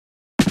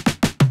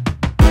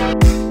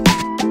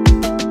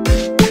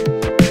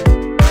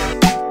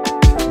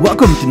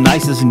Welcome to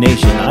Nisus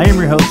Nation. I am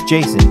your host,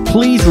 Jason.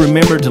 Please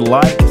remember to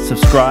like,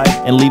 subscribe,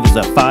 and leave us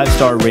a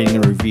 5-star rating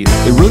and review.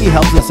 It really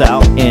helps us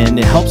out, and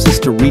it helps us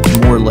to reach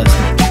more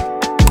listeners.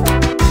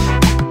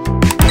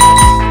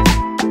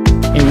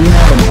 And we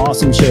have an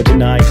awesome show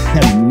tonight.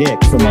 We have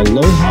Nick from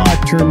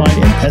Aloha Termite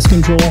and Pest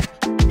Control,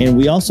 and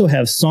we also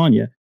have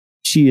Sanya.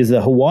 She is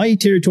the Hawaii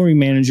Territory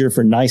Manager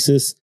for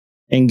Nisus.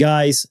 And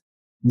guys,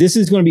 this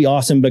is going to be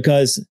awesome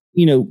because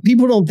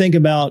people don't think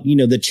about,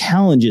 the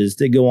challenges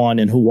that go on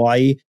in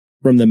Hawaii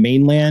from the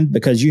mainland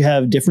because you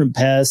have different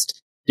pests,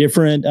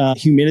 different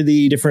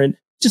humidity,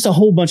 just a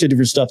whole bunch of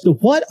different stuff. So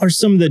what are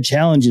some of the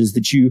challenges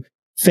that you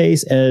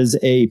face as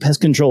a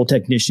pest control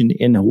technician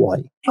in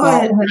Hawaii? Go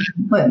ahead.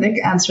 Let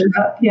Nick answer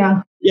that.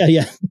 Yeah.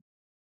 Yeah.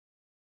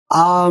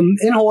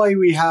 In Hawaii,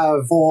 we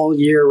have all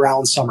year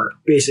round summer,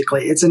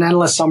 basically. It's an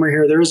endless summer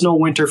here. There is no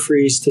winter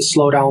freeze to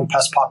slow down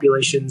pest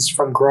populations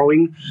from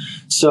growing.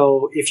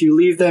 So if you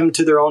leave them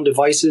to their own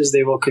devices,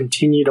 they will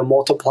continue to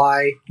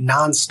multiply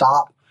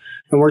nonstop.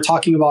 And we're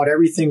talking about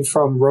everything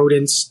from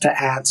rodents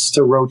to ants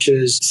to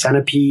roaches,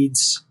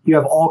 centipedes. You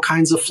have all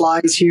kinds of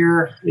flies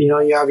here.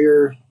 You have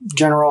your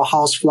general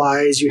house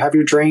flies, you have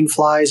your drain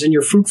flies and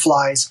your fruit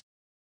flies.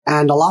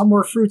 And a lot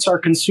more fruits are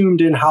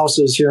consumed in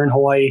houses here in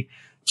Hawaii,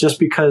 just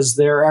because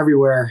they're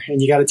everywhere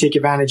and you got to take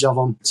advantage of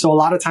them. So a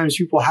lot of times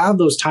people have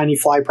those tiny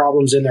fly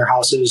problems in their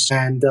houses,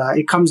 and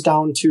it comes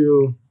down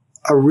to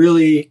a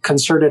really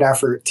concerted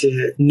effort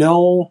to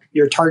know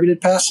your targeted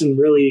pests and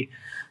really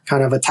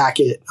kind of attack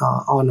it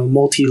on a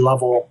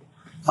multi-level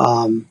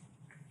kind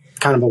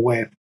of a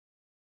way.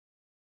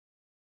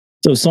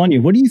 So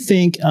Sanya, what do you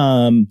think,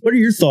 what are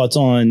your thoughts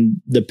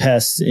on the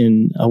pests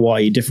in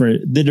Hawaii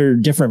that are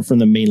different from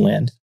the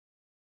mainland?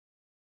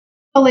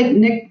 Well, like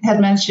Nick had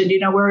mentioned,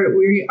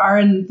 we are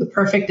in the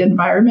perfect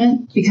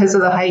environment because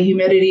of the high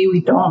humidity.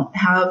 We don't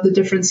have the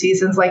different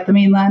seasons like the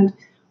mainland.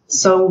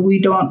 So we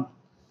don't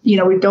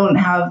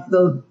have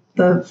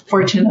the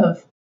fortune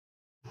of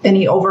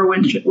any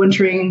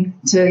overwintering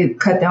to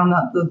cut down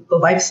the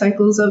life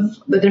cycles of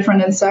the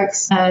different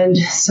insects. And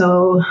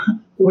so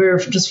we're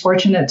just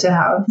fortunate to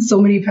have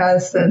so many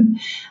pests.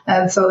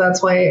 And so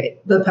that's why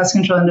the pest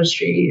control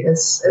industry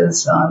is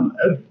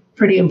a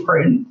pretty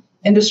important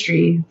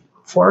industry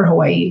for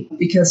Hawaii,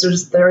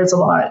 because there is a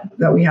lot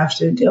that we have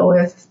to deal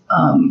with,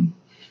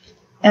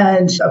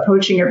 and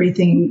approaching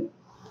everything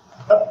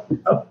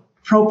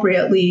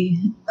appropriately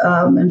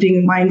and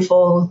being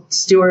mindful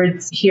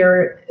stewards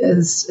here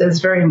is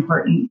very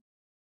important.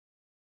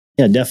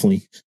 Yeah,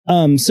 definitely.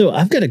 So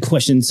I've got a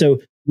question.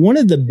 So one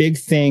of the big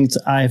things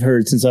I've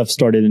heard since I've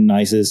started in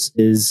Nisus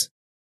is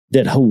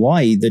that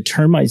Hawaii, the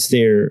termites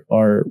there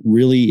are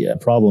really a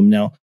problem.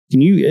 Now,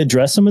 can you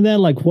address some of that?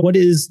 Like, what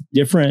is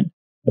different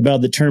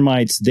about the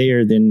termites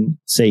there than,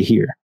 say,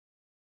 here?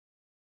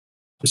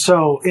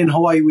 So in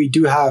Hawaii, we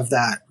do have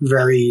that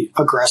very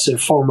aggressive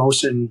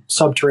Formosan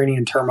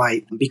subterranean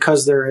termite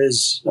because there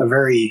is a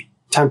very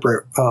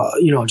temperate,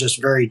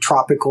 just very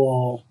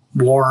tropical,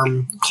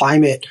 warm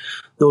climate.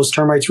 Those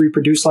termites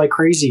reproduce like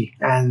crazy,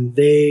 and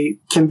they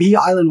can be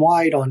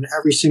island-wide on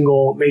every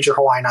single major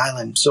Hawaiian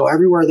island. So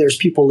everywhere there's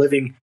people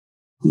living,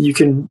 you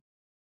can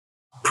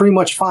pretty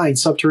much find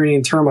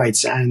subterranean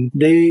termites, and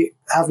they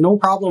have no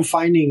problem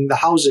finding the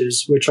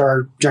houses, which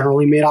are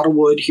generally made out of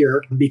wood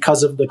here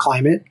because of the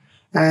climate.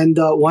 And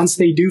once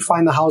they do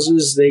find the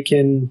houses, they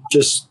can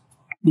just,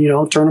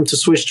 turn them to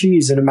Swiss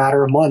cheese in a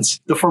matter of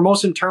months. The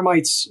Formosan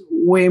termites,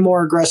 way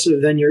more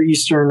aggressive than your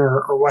eastern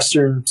or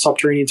western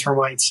subterranean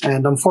termites.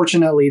 And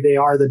unfortunately, they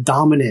are the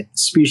dominant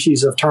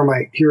species of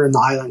termite here in the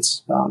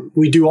islands.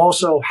 We do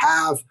also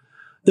have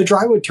the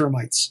drywood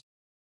termites.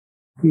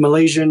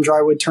 Malaysian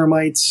drywood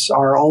termites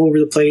are all over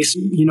the place.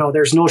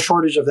 There's no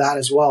shortage of that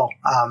as well.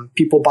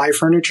 People buy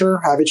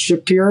furniture, have it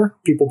shipped here.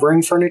 People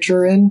bring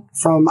furniture in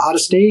from out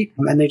of state,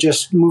 and they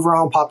just move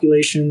around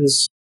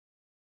populations,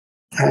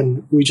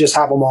 and we just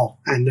have them all.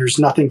 And there's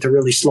nothing to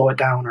really slow it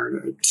down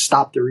or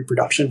stop the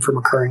reproduction from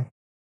occurring.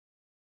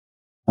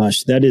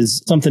 Gosh, that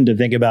is something to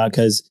think about,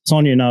 because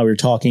Sanya and I were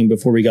talking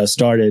before we got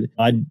started.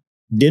 I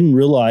didn't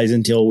realize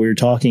until we were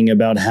talking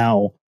about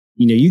how,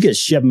 you get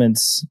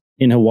shipments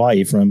in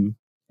Hawaii from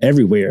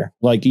everywhere.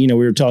 Like, we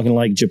were talking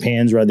like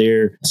Japan's right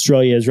there,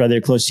 Australia is right there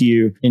close to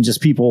you, and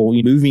just people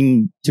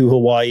moving to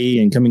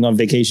Hawaii and coming on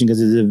vacation because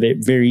it's a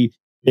very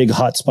big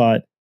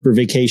hotspot for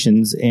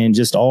vacations, and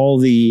just all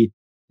the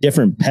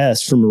different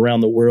pests from around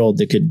the world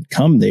that could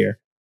come there.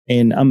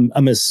 And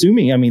I'm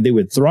assuming, they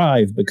would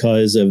thrive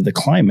because of the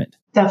climate.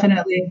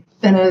 Definitely.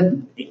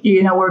 And,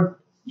 we're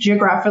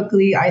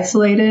geographically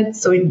isolated,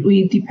 so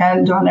we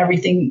depend on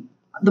everything,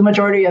 the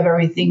majority of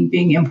everything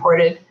being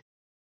imported.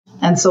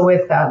 And so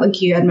with that, like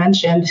you had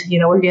mentioned,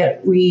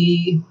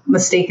 we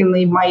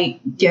mistakenly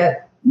might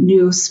get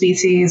new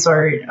species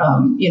or,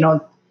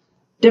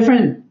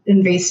 different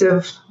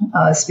invasive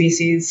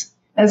species.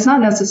 And it's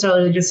not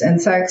necessarily just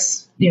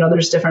insects.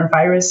 There's different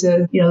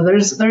viruses.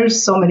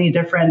 There's so many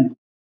different,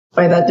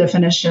 by that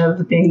definition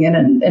of being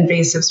an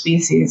invasive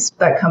species,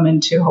 that come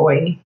into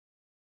Hawaii.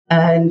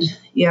 And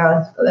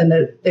and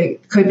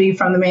it could be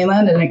from the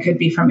mainland and it could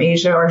be from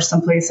Asia or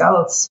someplace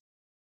else.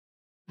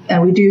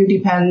 And we do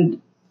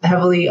depend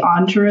heavily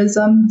on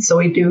tourism. So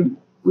we do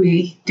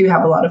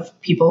have a lot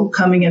of people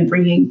coming and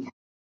bringing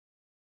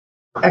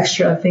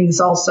extra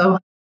things also.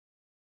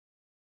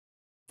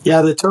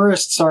 Yeah, the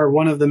tourists are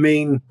one of the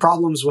main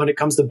problems when it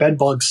comes to bed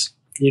bugs.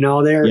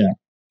 They're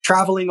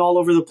traveling all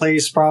over the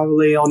place,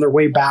 probably on their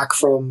way back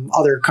from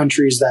other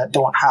countries that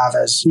don't have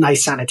as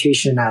nice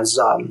sanitation as,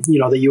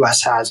 the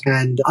U.S. has.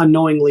 And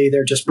unknowingly,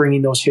 they're just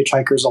bringing those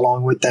hitchhikers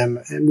along with them.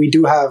 And we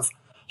do have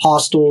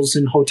hostels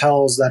and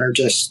hotels that are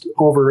just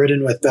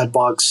overridden with bed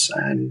bugs,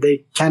 and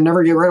they can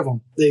never get rid of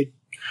them.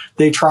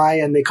 They try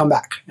and they come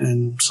back,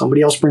 and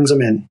somebody else brings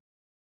them in.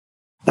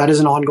 That is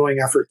an ongoing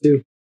effort,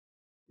 too.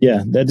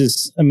 Yeah,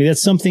 that's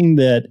something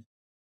that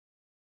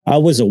I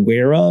was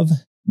aware of,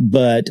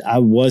 but I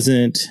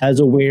wasn't as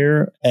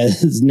aware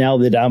as now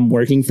that I'm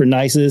working for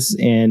Nisus.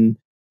 And,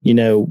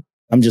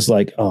 I'm just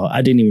like, oh,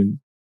 I didn't even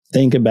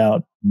think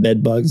about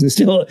bed bugs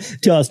until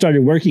I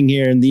started working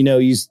here. And,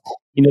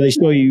 they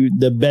show you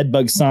the bed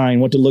bug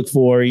sign, what to look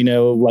for,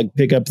 like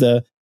pick up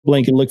the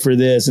blanket, look for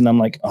this. And I'm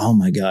like, oh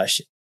my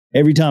gosh,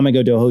 every time I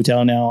go to a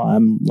hotel now,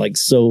 I'm like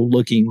so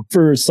looking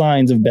for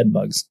signs of bed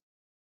bugs.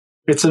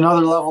 It's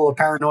another level of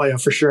paranoia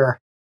for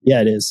sure.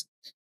 Yeah, it is.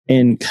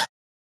 And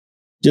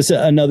just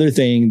another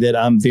thing that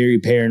I'm very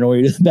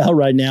paranoid about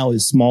right now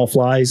is small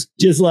flies.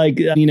 Just like,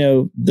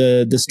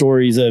 the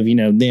stories of,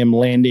 them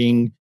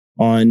landing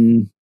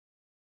on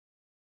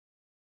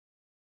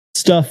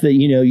stuff that,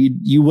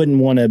 you wouldn't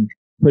want to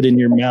put in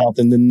your mouth,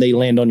 and then they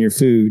land on your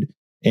food,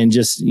 and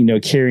just,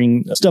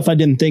 carrying stuff I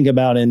didn't think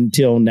about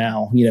until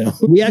now.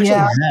 We actually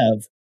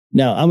have.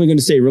 Now, I'm going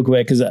to say real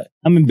quick, because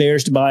I'm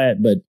embarrassed by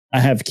it, but I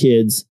have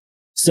kids.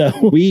 So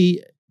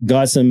we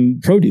got some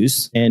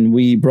produce and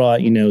we brought,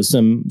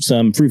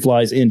 some fruit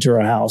flies into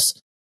our house.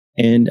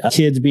 And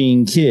kids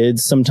being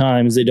kids,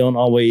 sometimes they don't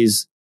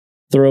always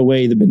throw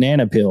away the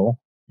banana peel,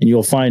 and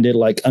you'll find it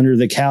like under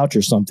the couch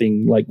or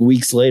something like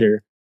weeks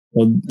later.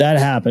 Well, that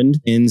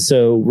happened. And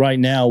so right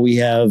now we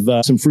have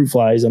some fruit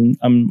flies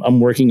I'm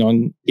working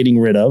on getting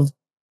rid of.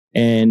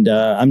 And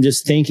I'm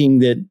just thinking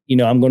that,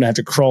 I'm going to have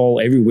to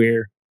crawl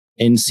everywhere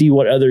and see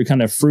what other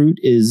kind of fruit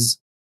is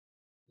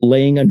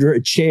laying under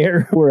a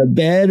chair or a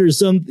bed or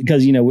something,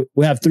 because,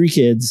 we have 3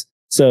 kids.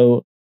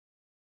 So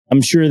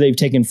I'm sure they've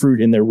taken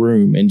fruit in their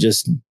room and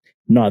just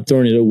not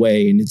thrown it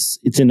away. And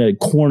it's in a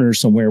corner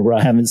somewhere where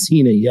I haven't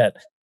seen it yet,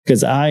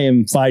 because I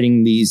am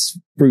fighting these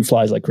fruit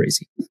flies like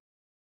crazy.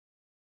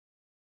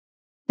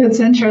 It's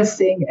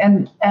interesting.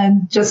 And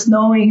just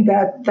knowing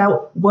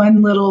that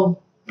one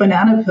little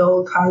banana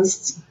peel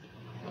caused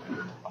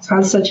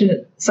such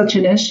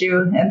an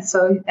issue. And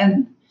so,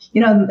 and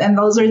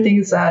those are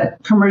things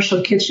that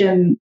commercial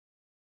kitchen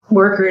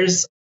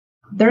workers,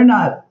 they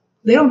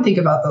don't think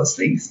about those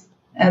things.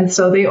 And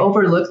so they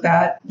overlook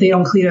that. They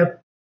don't clean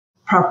up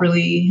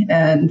properly,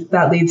 and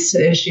that leads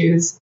to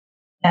issues.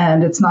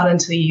 And it's not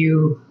until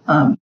you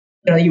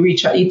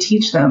reach out, you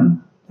teach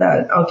them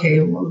that,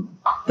 okay, well,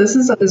 this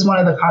is one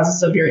of the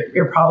causes of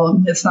your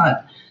problem. It's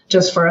not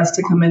just for us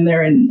to come in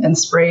there and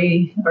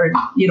spray or,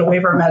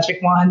 wave our magic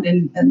wand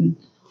and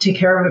take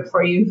care of it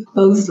for you.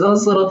 Those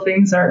little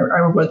things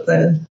are what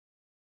the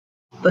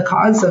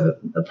cause of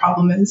the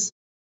problem is.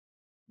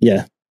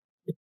 Yeah.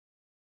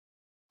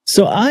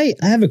 So I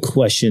have a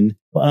question.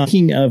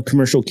 Speaking of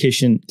commercial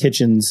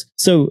kitchens,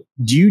 so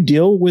do you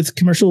deal with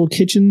commercial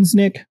kitchens,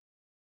 Nick?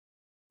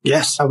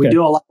 Yes, we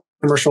do a lot of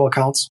commercial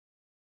accounts.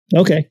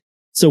 Okay.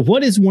 So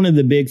what is one of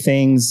the big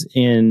things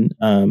in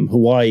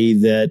Hawaii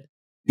that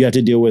you have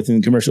to deal with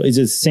in commercial? Is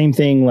it the same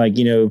thing like,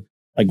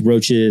 like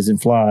roaches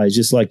and flies,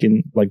 just like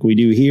we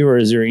do here? Or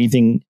is there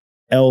anything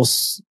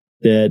else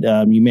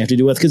that you may have to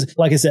deal with? Because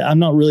like I said, I'm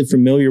not really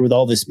familiar with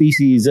all the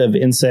species of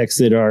insects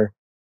that are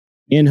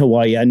in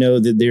Hawaii. I know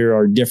that there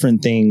are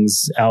different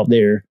things out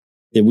there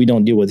that we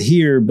don't deal with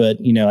here, but,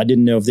 I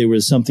didn't know if there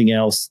was something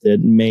else that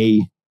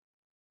may,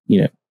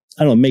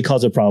 may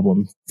cause a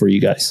problem for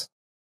you guys.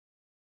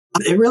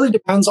 It really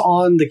depends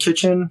on the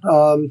kitchen,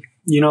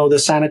 the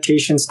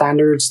sanitation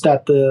standards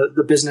that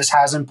the business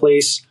has in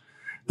place.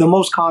 The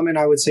most common,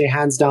 I would say,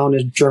 hands down,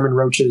 is German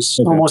roaches.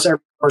 Okay. Almost every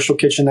commercial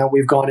kitchen that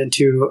we've gone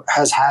into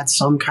has had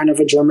some kind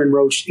of a German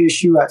roach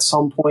issue at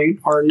some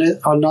point or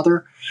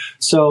another.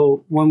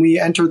 So when we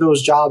enter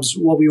those jobs,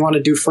 what we want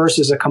to do first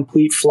is a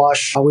complete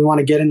flush. We want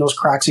to get in those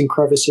cracks and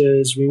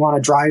crevices. We want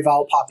to drive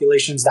out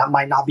populations that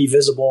might not be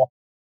visible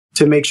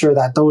to make sure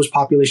that those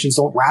populations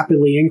don't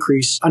rapidly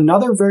increase.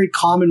 Another very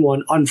common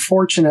one,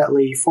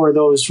 unfortunately, for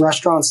those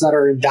restaurants that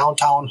are in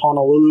downtown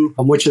Honolulu,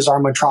 which is our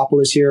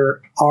metropolis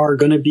here, are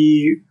going to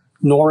be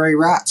Nore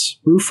rats,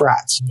 roof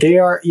rats. They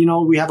are,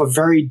 we have a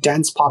very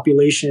dense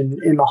population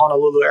in the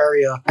Honolulu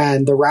area,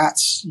 and the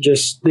rats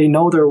they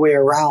know their way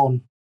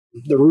around.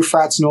 The roof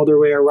rats know their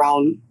way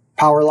around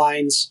power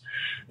lines.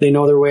 They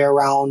know their way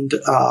around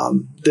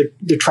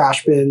the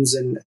trash bins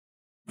and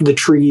the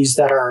trees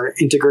that are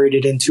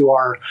integrated into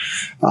our,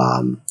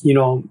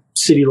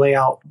 city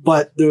layout.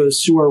 But the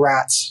sewer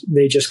rats,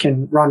 they just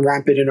can run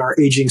rampant in our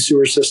aging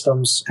sewer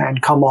systems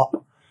and come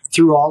up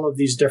through all of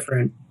these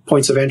different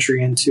points of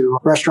entry into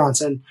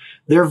restaurants. And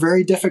they're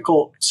very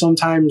difficult.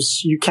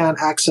 Sometimes you can't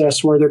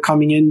access where they're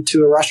coming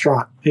into a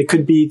restaurant. It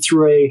could be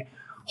through a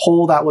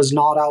hole that was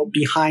gnawed out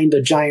behind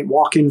a giant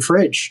walk-in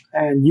fridge.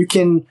 And you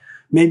can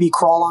maybe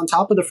crawl on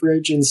top of the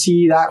fridge and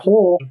see that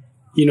hole,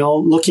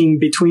 looking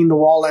between the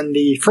wall and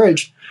the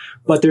fridge,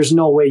 but there's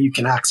no way you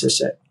can access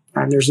it.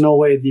 And there's no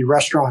way the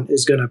restaurant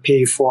is going to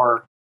pay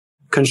for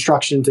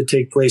construction to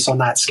take place on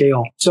that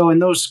scale. So in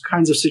those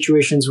kinds of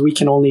situations, we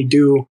can only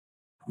do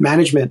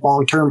management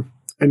long-term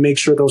and make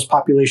sure those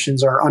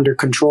populations are under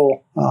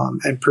control,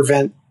 and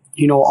prevent,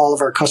 all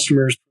of our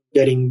customers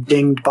getting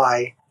dinged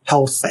by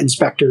health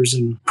inspectors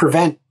and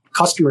prevent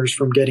customers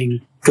from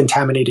getting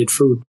contaminated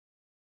food.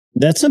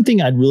 That's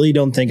something I really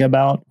don't think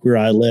about where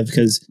I live,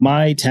 because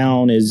my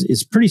town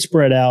is pretty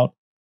spread out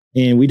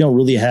and we don't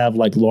really have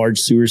like large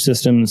sewer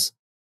systems.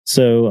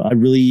 So I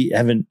really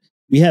haven't,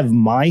 we have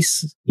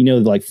mice,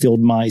 like field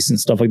mice and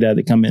stuff like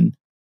that come in,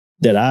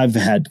 that I've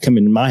had come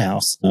into my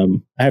house.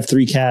 I have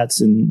 3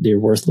 cats and they're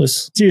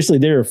worthless. Seriously,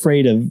 they're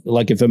afraid of,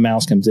 like, if a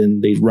mouse comes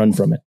in, they run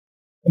from it.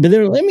 But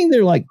they're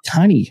like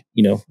tiny,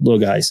 little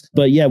guys.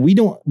 But yeah, we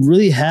don't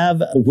really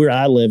have, where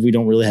I live, we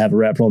don't really have a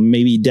rat problem.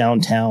 Maybe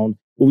downtown,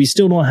 but we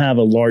still don't have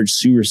a large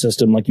sewer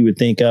system like you would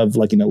think of,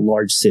 like in a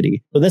large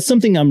city. But that's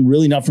something I'm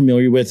really not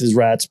familiar with, is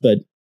rats. But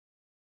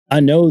I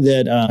know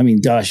that,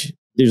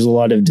 there's a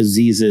lot of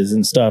diseases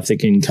and stuff that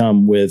can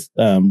come with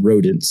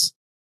rodents.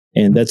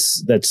 And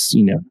that's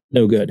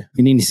no good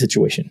in any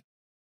situation.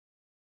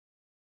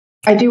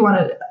 I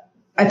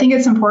think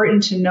it's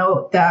important to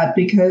note that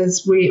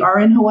because we are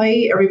in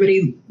Hawaii,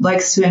 everybody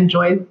likes to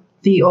enjoy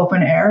the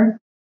open air.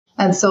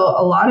 And so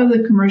a lot of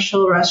the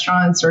commercial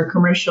restaurants or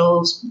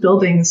commercial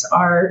buildings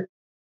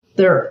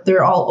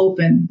they're all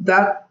open.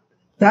 That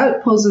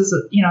poses,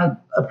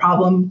 a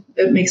problem.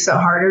 It makes it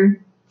harder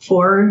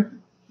for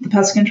the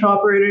pest control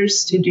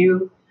operators to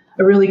do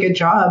a really good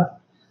job.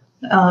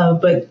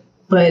 But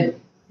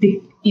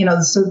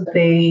so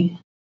they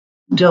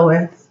deal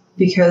with,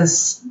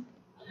 because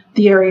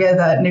the area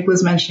that Nick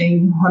was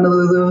mentioning,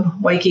 Honolulu,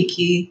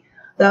 Waikiki,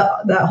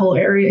 that whole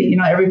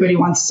area, everybody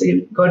wants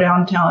to go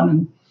downtown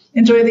and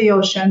enjoy the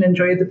ocean,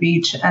 enjoy the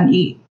beach, and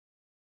eat.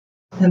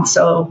 And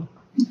so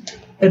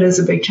it is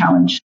a big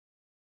challenge.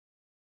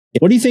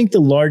 What do you think the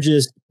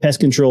largest pest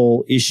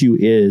control issue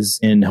is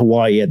in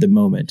Hawaii at the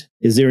moment?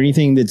 Is there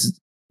anything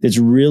that's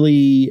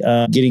really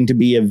getting to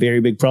be a very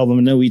big problem?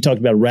 I know we talked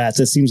about rats.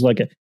 That seems like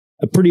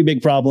a pretty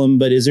big problem,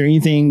 but is there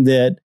anything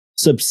that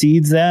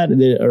subsedes that,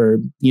 or,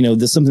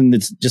 there's something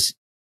that's just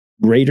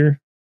greater?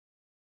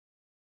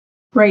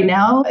 Right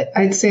now,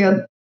 I'd say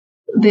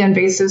the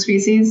invasive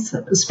species,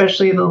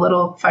 especially the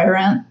little fire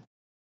ant.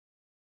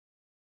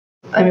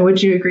 I mean,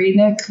 would you agree,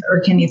 Nick?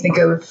 Or can you think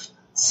of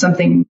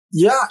something?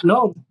 Yeah,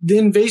 no, the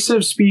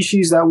invasive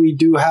species that we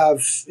do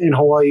have in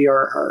Hawaii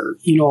are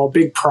a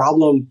big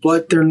problem,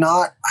 but they're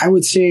not, I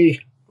would say,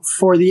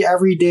 for the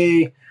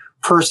everyday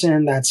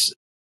person that's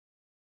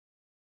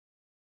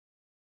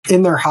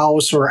in their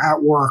house or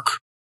at work,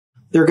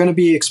 they're going to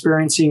be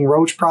experiencing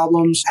roach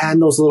problems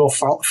and those little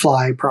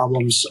fly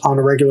problems on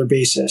a regular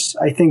basis.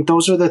 I think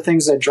those are the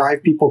things that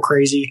drive people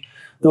crazy.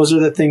 Those are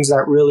the things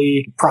that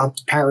really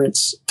prompt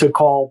parents to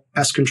call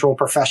pest control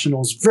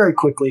professionals very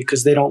quickly,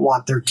 because they don't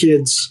want their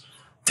kids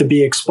to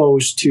be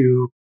exposed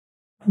to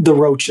the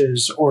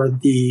roaches or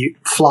the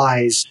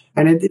flies.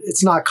 And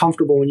it's not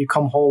comfortable when you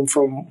come home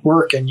from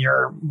work and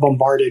you're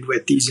bombarded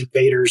with these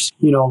invaders,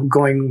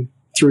 going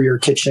through your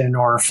kitchen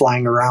or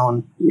flying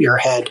around your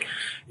head,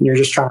 and you're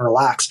just trying to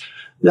relax.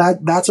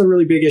 That's a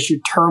really big issue.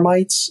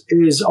 Termites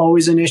is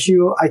always an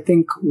issue. I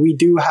think we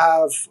do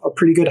have a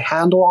pretty good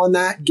handle on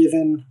that,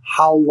 given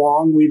how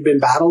long we've been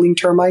battling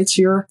termites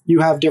here. You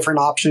have different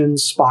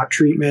options, spot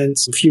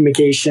treatments,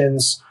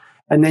 fumigations,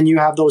 and then you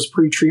have those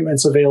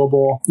pre-treatments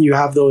available. You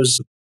have those,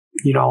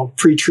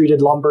 pre-treated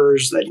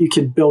lumbers that you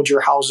could build your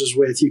houses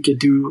with. You could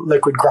do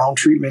liquid ground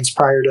treatments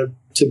prior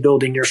to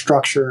building your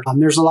structure.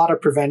 There's a lot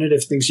of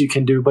preventative things you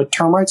can do, but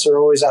termites are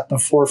always at the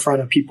forefront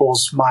of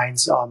people's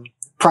minds.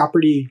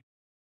 Property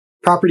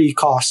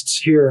costs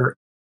here,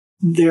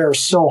 they're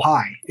so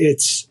high.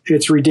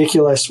 It's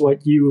ridiculous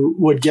what you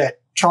would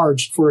get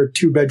charged for a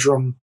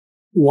 2-bedroom,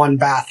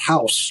 1-bath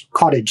house,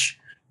 cottage,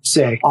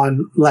 say,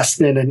 on less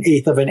than an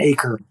eighth of an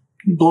acre.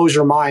 It blows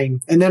your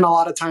mind. And then a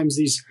lot of times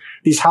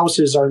these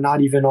houses are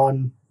not even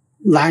on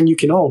land you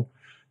can own.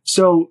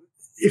 So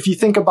if you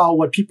think about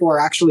what people are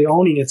actually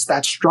owning, it's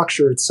that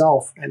structure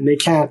itself. And they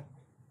can't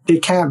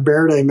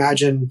bear to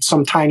imagine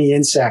some tiny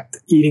insect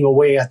eating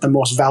away at the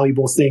most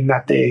valuable thing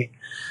that they,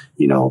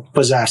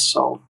 possess.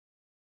 So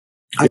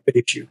I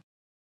believe you.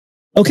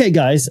 Okay,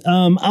 guys.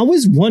 I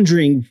was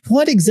wondering,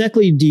 what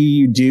exactly do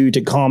you do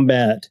to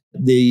combat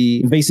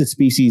the invasive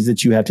species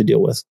that you have to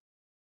deal with?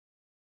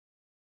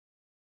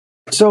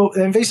 So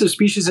invasive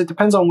species, it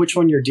depends on which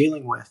one you're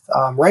dealing with.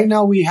 Right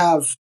now we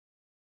have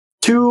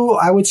 2,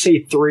 I would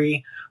say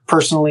 3,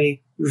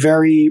 personally,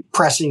 very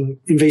pressing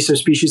invasive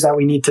species that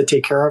we need to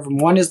take care of. And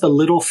one is the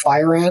little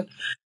fire ant.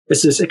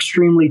 It's this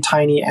extremely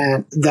tiny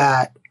ant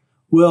that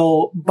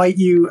will bite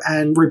you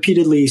and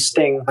repeatedly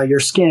sting your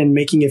skin,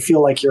 making it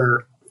feel like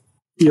your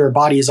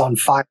body is on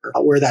fire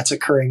where that's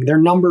occurring. Their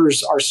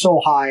numbers are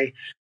so high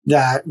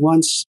that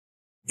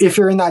if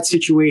you're in that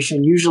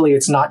situation, usually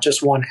it's not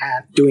just one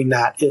ant doing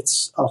that.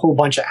 It's a whole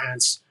bunch of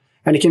ants,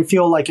 and it can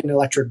feel like an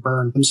electric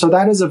burn. And so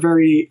that is a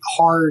very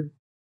hard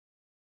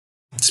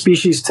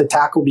species to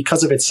tackle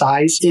because of its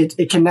size.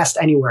 It can nest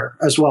anywhere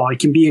as well. It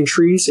can be in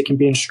trees, it can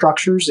be in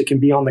structures, it can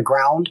be on the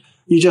ground.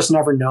 You just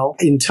never know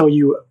until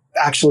you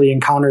actually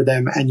encounter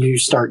them and you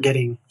start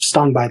getting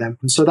stung by them.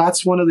 And so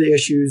that's one of the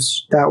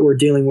issues that we're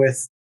dealing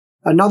with.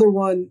 Another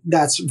one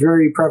that's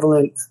very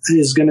prevalent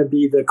is going to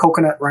be the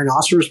coconut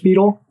rhinoceros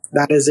beetle.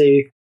 That is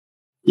the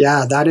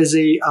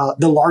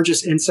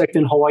largest insect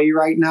in Hawaii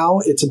right now.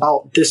 It's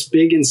about this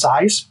big in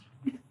size.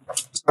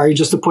 Sorry,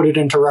 just to put it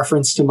into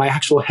reference to my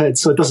actual head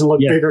so it doesn't look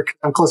bigger because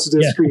I'm closer to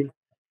the screen.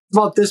 It's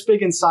about this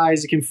big in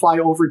size. It can fly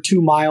over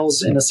 2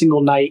 miles in a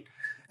single night,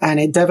 and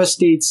it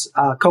devastates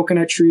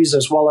coconut trees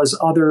as well as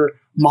other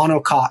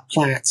monocot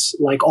plants,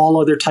 like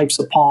all other types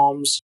of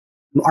palms.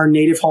 Our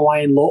native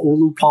Hawaiian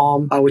lo'olu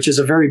palm, which is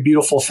a very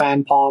beautiful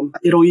fan palm.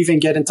 It'll even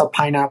get into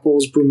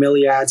pineapples,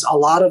 bromeliads, a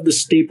lot of the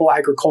staple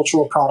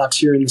agricultural products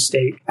here in the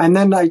state. And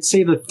then I'd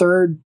say the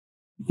third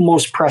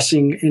most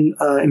pressing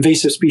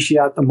invasive species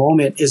at the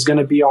moment is going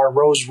to be our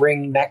rose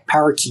ring-neck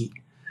parakeet.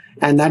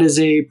 And that is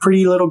a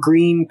pretty little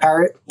green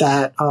parrot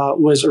that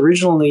was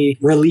originally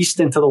released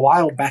into the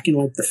wild back in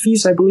like the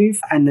Fees, I believe.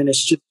 And then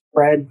it's just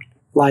spread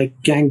like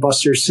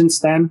gangbusters since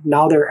then.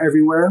 Now they're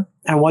everywhere.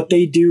 And what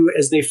they do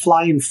is they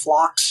fly in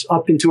flocks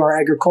up into our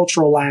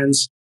agricultural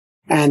lands,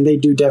 and they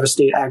do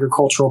devastate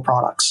agricultural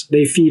products.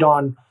 They feed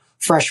on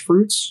fresh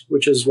fruits,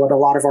 which is what a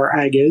lot of our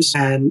ag is.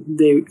 And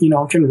they,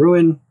 can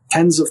ruin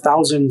tens of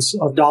thousands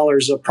of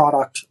dollars of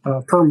product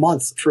per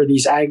month for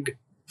these ag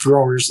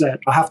growers that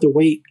have to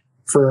wait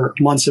for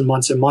months and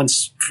months and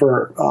months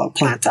for a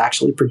plant to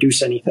actually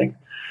produce anything.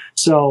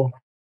 So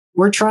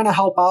we're trying to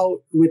help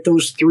out with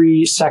those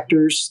three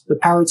sectors. The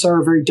parrots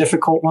are a very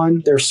difficult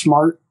one. They're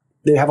smart.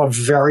 They have a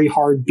very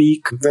hard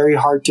beak, very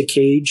hard to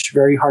cage,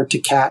 very hard to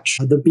catch.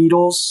 The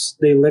beetles,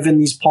 they live in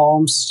these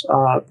palms.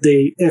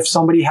 If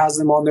somebody has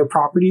them on their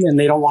property and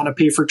they don't want to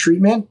pay for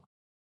treatment,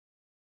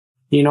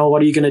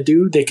 what are you going to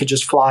do? They could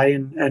just fly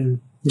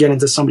and get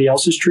into somebody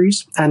else's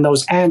trees. And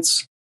those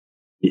ants,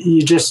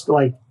 you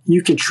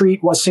could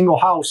treat a single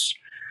house,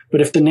 but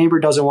if the neighbor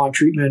doesn't want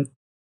treatment,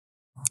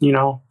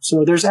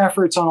 so there's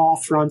efforts on all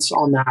fronts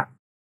on that.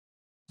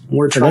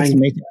 We're trying to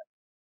make that.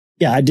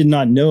 Yeah, I did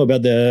not know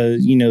about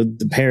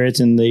the parrots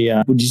and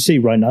the, would you say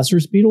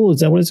rhinoceros beetle? Is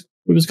that what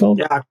it was called?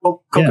 Yeah,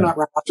 coconut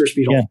rhinoceros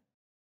beetle. Yeah.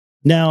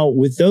 Now,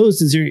 with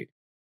those, is there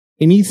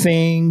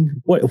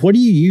anything, what do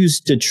you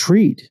use to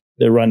treat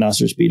the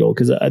rhinoceros beetle?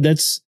 Because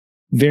that's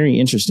very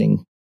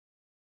interesting.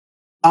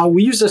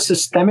 We use a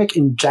systemic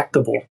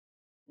injectable.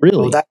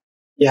 Really? So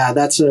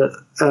that's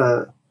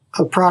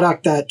a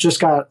product that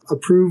just got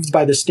approved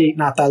by the state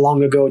not that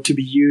long ago to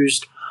be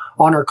used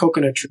on our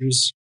coconut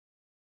trees.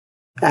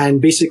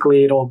 And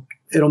basically it'll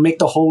make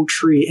the whole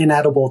tree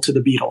inedible to the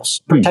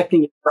beetles,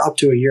 protecting it for up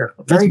to a year.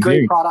 Very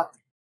great product.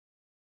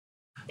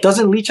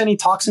 Doesn't leach any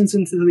toxins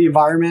into the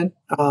environment.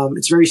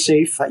 It's very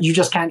safe. You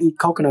just can't eat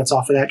coconuts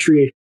off of that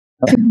tree.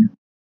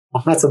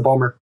 That's a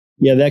bummer.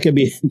 Yeah, that could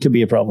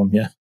be a problem.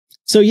 Yeah.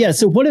 So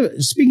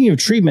speaking of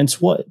treatments,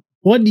 what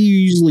do you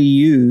usually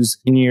use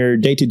in your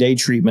day-to-day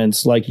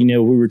treatments? Like, we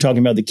were talking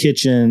about the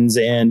kitchens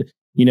and,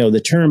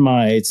 the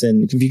termites.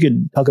 And if you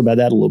could talk about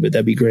that a little bit,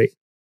 that'd be great.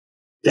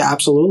 Yeah,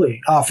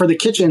 absolutely. For the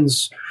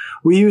kitchens,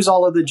 we use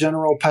all of the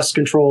general pest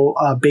control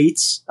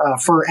baits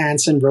for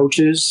ants and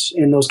roaches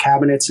in those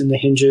cabinets and the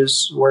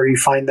hinges where you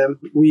find them.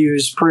 We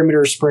use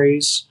perimeter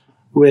sprays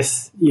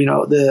with,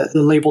 the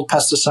labeled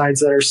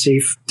pesticides that are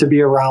safe to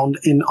be around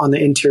on the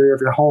interior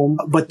of your home.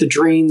 But the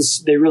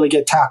drains, they really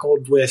get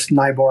tackled with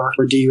Nibor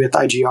or D with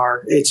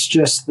IGR. It's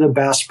just the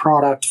best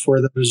product for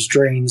those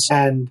drains.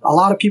 And a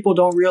lot of people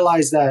don't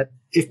realize that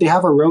if they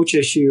have a roach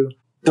issue,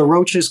 the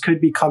roaches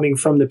could be coming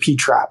from the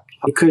P-trap.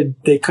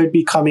 They could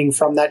be coming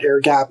from that air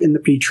gap in the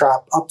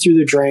P-trap up through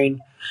the drain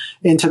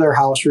into their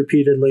house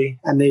repeatedly,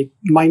 and they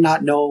might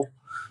not know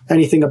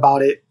anything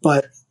about it.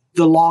 But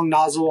the long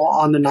nozzle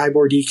on the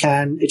Nibor D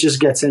can, it just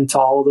gets into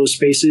all of those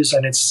spaces,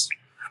 and it's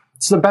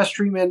the best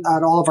treatment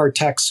that all of our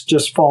techs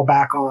just fall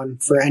back on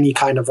for any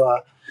kind of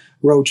a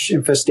roach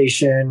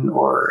infestation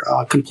or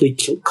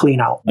complete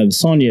clean out.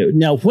 Sanya,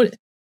 now what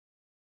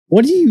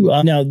do you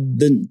now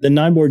the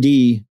Nibor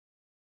D?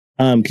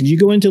 Could you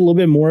go into a little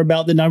bit more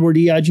about the Nibor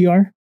D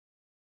IGR?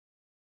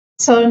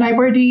 So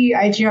Nibor D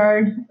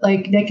IGR,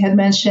 like Nick had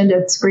mentioned,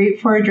 it's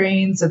great for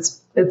drains.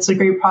 It's a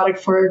great product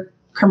for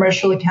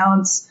commercial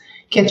accounts,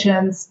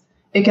 kitchens.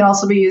 It can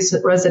also be used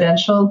at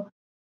residential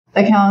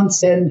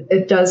accounts, and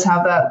it does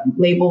have that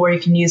label where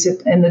you can use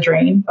it in the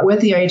drain.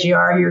 With the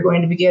IGR, you're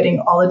going to be getting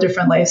all the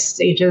different life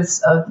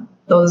stages of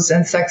those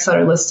insects that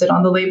are listed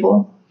on the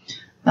label.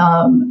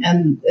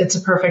 And it's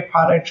a perfect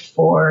product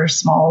for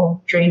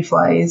small drain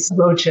flies,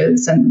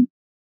 roaches, and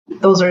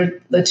those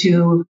are the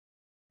two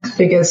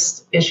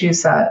biggest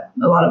issues that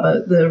a lot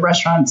of the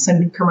restaurants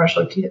and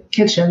commercial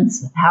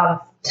kitchens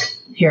have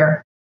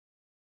here.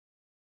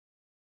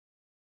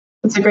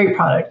 It's a great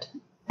product,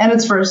 and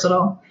it's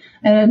versatile.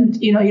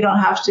 And, you don't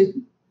have to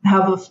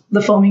have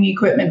the foaming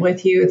equipment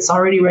with you. It's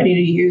already ready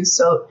to use.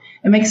 So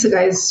it makes the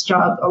guy's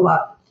job a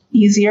lot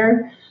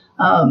easier.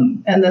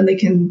 And then they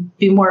can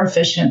be more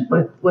efficient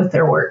with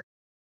their work.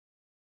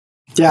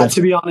 Yeah,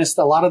 to be honest,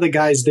 a lot of the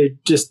guys, they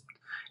just,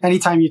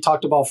 anytime you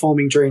talked about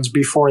foaming drains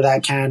before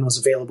that can was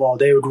available,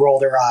 they would roll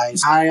their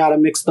eyes. I got to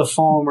mix the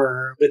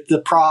foamer with the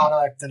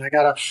product, and I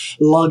got to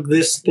lug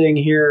this thing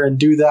here and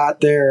do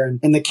that there.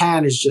 And the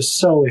can is just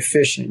so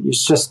efficient.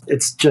 It's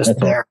just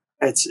there.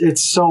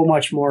 It's so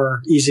much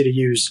more easy to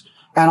use.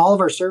 And all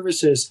of our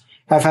services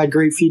have had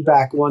great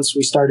feedback once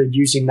we started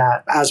using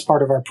that as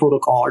part of our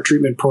protocol, our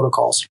treatment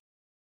protocols.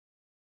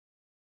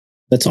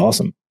 That's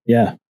awesome.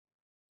 Yeah.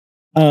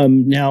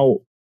 Now,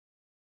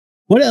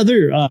 what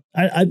other,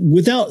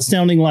 without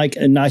sounding like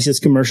a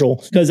Nisus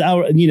commercial, because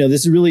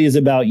this really is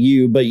about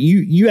you, but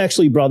you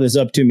actually brought this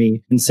up to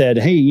me and said,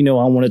 hey, I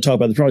want to talk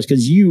about the products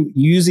because you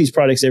use these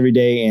products every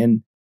day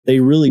and they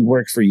really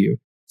work for you.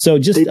 So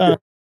just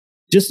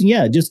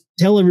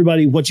tell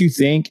everybody what you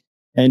think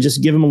and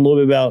just give them a little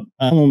bit about,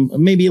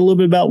 maybe a little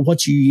bit about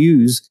what you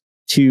use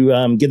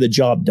to get the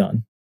job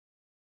done.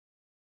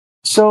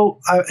 So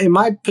in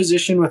my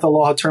position with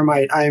Aloha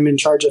Termite, I am in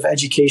charge of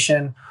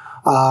education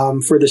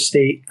for the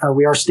state.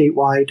 We are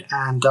statewide,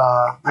 and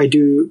I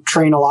do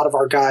train a lot of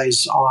our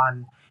guys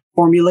on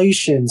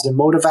formulations and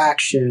mode of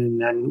action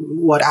and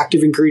what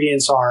active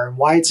ingredients are and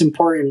why it's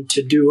important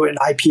to do an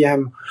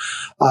IPM,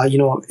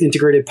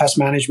 integrated pest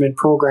management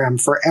program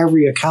for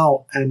every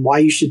account and why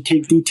you should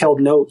take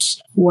detailed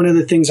notes. One of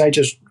the things I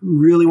just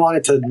really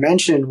wanted to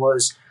mention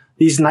was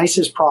these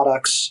Nisus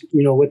products,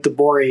 with the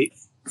borate.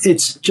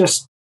 It's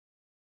just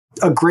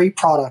a great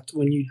product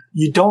when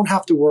you don't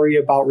have to worry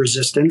about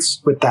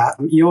resistance with that.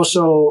 You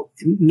also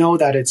know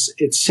that it's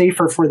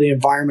safer for the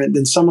environment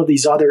than some of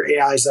these other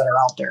AIs that are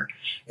out there.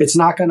 It's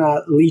not going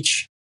to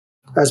leach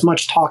as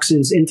much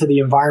toxins into the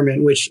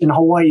environment, which in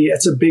Hawaii,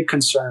 it's a big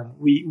concern.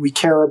 We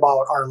care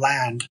about our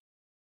land.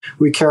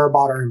 We care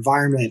about our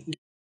environment.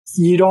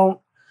 You don't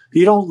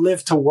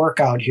live to work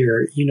out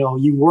here.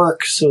 You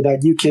work so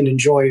that you can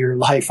enjoy your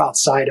life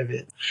outside of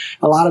it.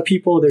 A lot of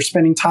people, they're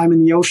spending time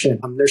in the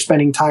ocean. They're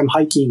spending time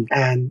hiking,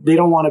 and they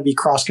don't want to be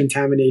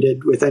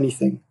cross-contaminated with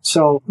anything.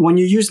 So when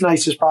you use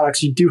Nisus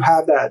products, you do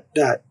have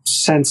that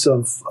sense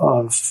of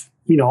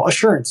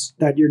assurance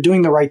that you're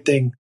doing the right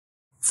thing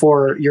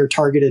for your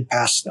targeted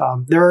pest.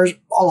 There are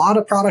a lot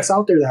of products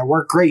out there that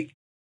work great.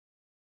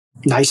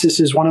 Nisus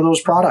is one of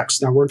those products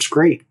that works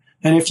great.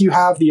 And if you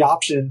have the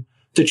option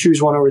to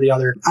choose one over the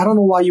other, I don't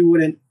know why you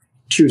wouldn't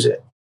choose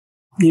it.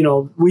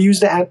 We use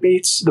the ant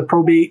baits, the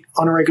probate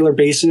on a regular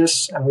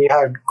basis, and we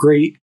had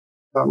great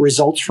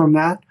results from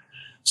that.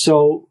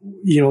 So,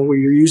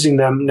 we're using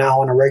them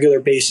now on a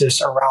regular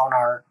basis around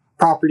our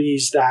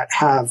properties that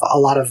have a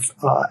lot of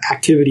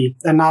activity,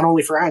 and not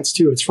only for ants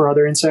too, it's for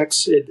other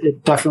insects.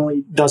 It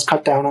definitely does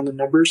cut down on the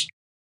numbers,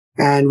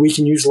 and we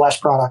can use less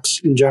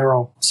products in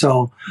general.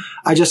 So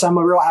I'm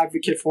a real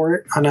advocate for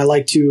it, and I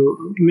like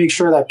to make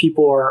sure that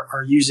people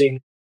are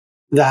using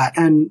that.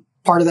 And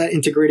part of that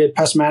integrated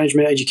pest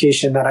management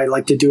education that I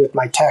like to do with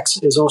my techs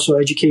is also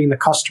educating the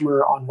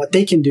customer on what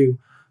they can do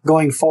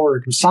going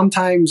forward.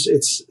 Sometimes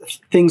it's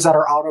things that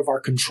are out of our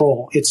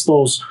control. It's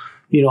those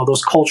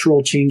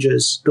cultural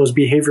changes, those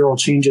behavioral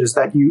changes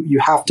that you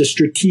have to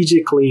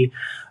strategically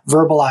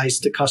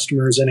verbalize to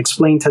customers and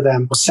explain to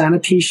them.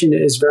 Sanitation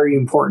is very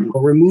important.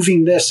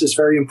 Removing this is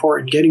very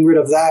important. Getting rid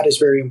of that is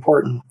very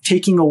important.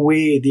 Taking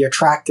away the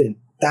attractant,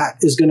 that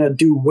is going to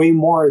do way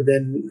more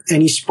than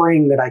any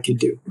spraying that I could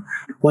do.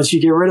 Once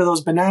you get rid of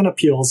those banana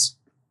peels,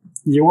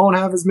 you won't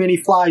have as many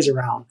flies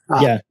around.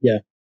 Yeah.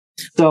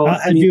 So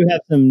I do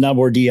have some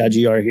Nabor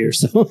DIGR here,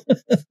 so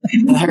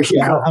there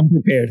you go. I'm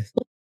prepared.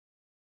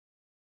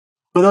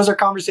 But those are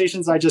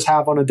conversations I just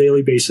have on a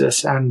daily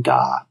basis, and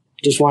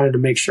just wanted to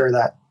make sure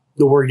that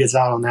the word gets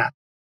out on that.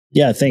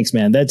 Yeah, thanks,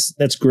 man.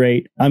 That's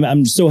great.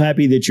 I'm so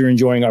happy that you're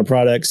enjoying our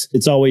products.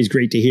 It's always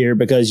great to hear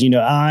because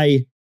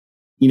I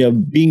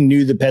being new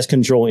to the pest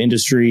control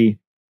industry,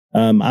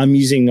 I'm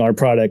using our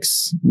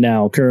products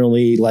now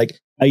currently. Like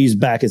I use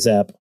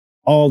Backup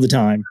all the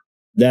time.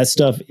 That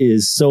stuff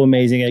is so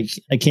amazing.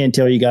 I can't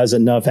tell you guys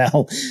enough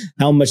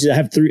how much I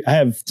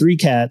have three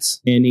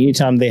cats, and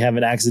anytime they have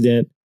an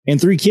accident, and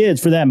 3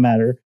 kids for that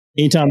matter,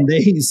 anytime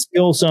they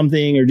spill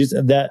something or just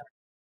that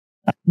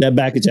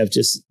Backup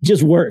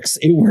just works.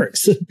 It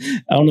works.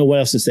 I don't know what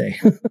else to say.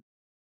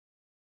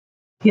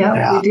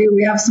 Yeah, we do.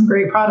 We have some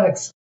great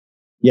products.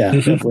 Yeah,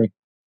 definitely.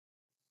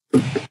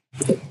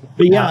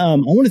 But I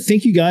want to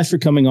thank you guys for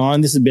coming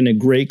on. This has been a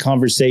great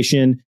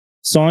conversation.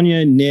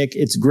 Sanya, Nick,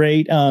 it's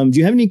great. Do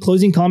you have any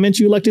closing comments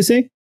you would like to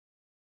say?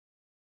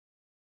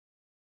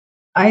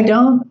 I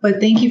don't, but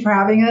thank you for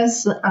having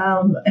us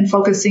and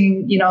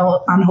focusing,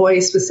 on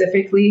Hawaii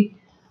specifically.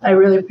 I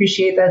really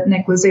appreciate that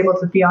Nick was able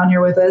to be on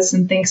here with us,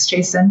 and thanks,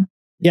 Jason.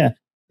 Yeah.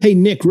 Hey,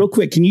 Nick, real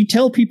quick, can you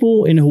tell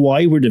people in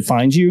Hawaii where to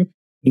find you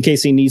in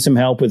case they need some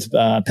help with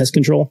pest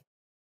control?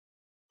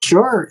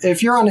 Sure.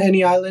 If you're on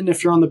any island,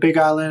 if you're on the Big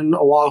Island,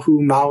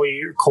 Oahu,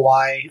 Maui, or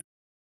Kauai,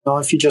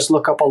 if you just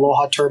look up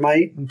Aloha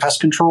Termite and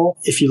Pest Control,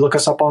 if you look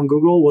us up on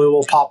Google, we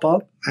will pop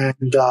up.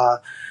 And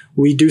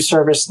we do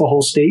service the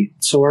whole state.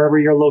 So wherever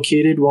you're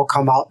located, we'll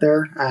come out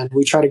there, and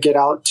we try to get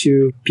out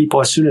to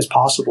people as soon as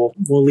possible.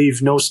 We'll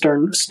leave no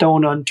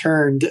stone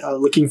unturned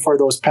looking for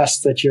those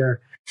pests that you're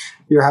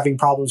having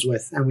problems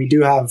with. And we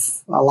do have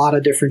a lot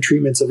of different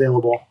treatments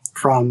available,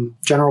 from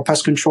general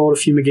pest control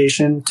to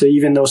fumigation to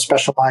even those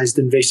specialized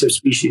invasive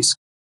species.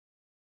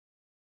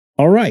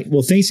 All right.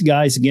 Well, thanks,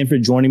 guys, again for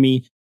joining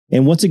me.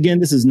 And once again,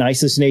 this is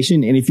Nisus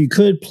Nation. And if you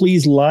could,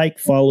 please like,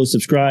 follow,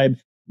 subscribe,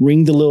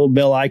 ring the little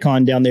bell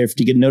icon down there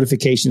to get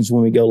notifications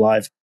when we go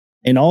live.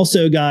 And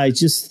also, guys,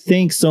 just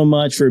thanks so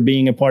much for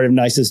being a part of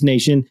Nisus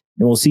Nation.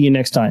 And we'll see you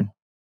next time.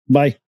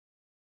 Bye.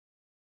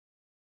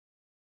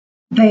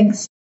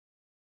 Thanks.